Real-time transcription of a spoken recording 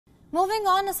Moving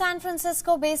on, a San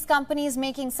Francisco-based company is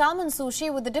making salmon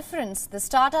sushi with a difference. The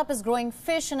startup is growing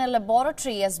fish in a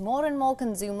laboratory as more and more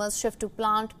consumers shift to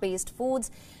plant-based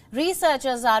foods.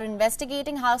 Researchers are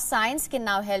investigating how science can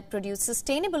now help produce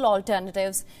sustainable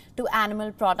alternatives to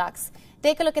animal products.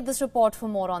 Take a look at this report for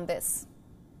more on this.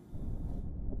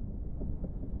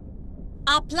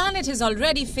 Our planet is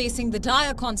already facing the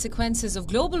dire consequences of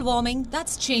global warming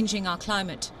that's changing our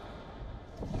climate.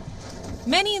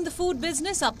 Many in the food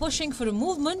business are pushing for a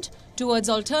movement towards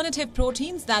alternative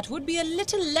proteins that would be a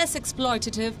little less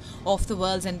exploitative of the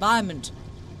world's environment.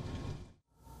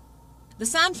 The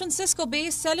San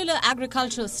Francisco-based cellular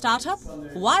agricultural startup,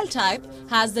 Wildtype,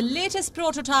 has the latest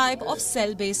prototype of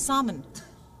cell-based salmon.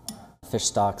 Fish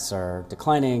stocks are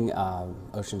declining,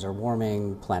 oceans are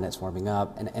warming, planet's warming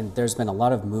up, and there's been a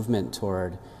lot of movement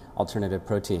toward alternative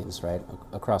proteins, right,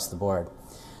 across the board,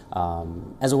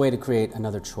 as a way to create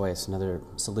another choice, another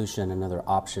solution, another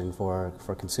option for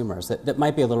consumers that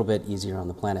might be a little bit easier on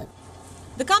the planet.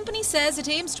 The company says it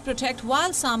aims to protect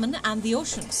wild salmon and the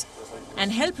oceans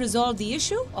and help resolve the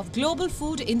issue of global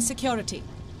food insecurity.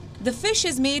 The fish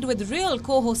is made with real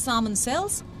coho salmon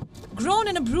cells, grown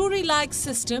in a brewery-like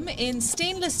system in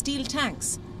stainless steel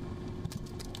tanks.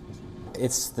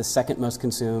 It's the second most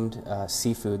consumed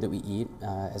seafood that we eat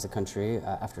as a country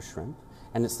after shrimp,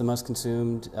 and it's the most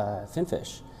consumed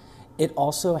finfish. It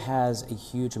also has a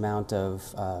huge amount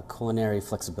of culinary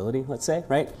flexibility, let's say,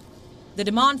 right? The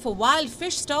demand for wild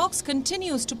fish stocks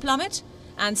continues to plummet,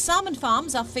 and salmon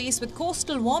farms are faced with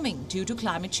coastal warming due to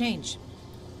climate change.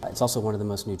 It's also one of the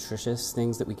most nutritious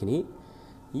things that we can eat.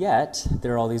 Yet,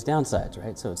 there are all these downsides,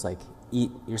 right? So it's like,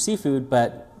 eat your seafood,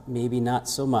 but maybe not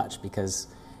so much because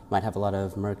it might have a lot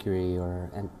of mercury or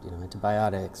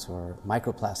antibiotics or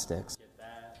microplastics.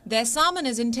 Their salmon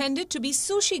is intended to be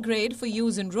sushi grade for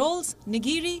use in rolls,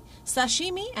 nigiri,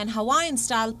 sashimi and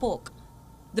Hawaiian-style pork.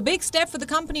 The big step for the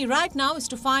company right now is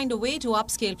to find a way to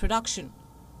upscale production.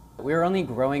 We're only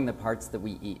growing the parts that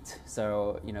we eat.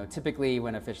 So, typically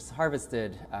when a fish is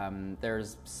harvested,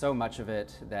 there's so much of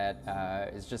it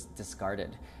that is just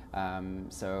discarded.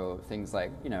 So things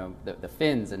like, the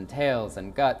fins and tails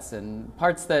and guts and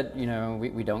parts that,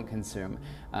 we don't consume.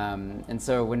 And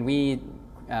so when we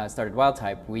started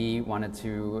Wildtype, we wanted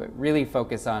to really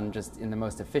focus on just in the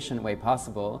most efficient way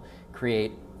possible,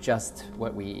 create just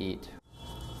what we eat.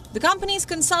 The company's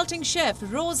consulting chef,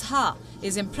 Rose Ha,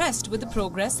 is impressed with the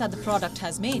progress that the product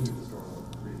has made.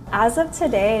 As of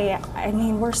today,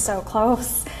 we're so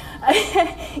close.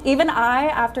 Even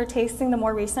after tasting the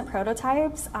more recent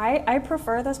prototypes, I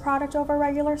prefer this product over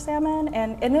regular salmon.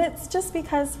 And it's just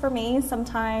because for me,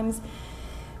 sometimes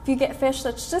if you get fish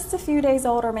that's just a few days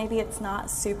old or maybe it's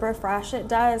not super fresh, it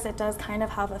does kind of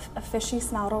have a fishy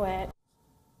smell to it.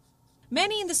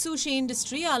 Many in the sushi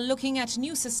industry are looking at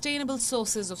new sustainable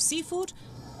sources of seafood.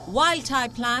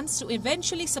 Wildtype plans to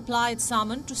eventually supply its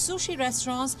salmon to sushi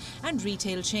restaurants and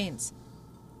retail chains.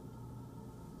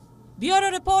 Bureau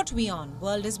Report, WION,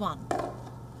 World is One.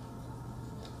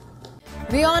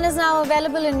 WION is now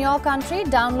available in your country.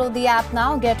 Download the app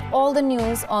now. Get all the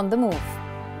news on the move.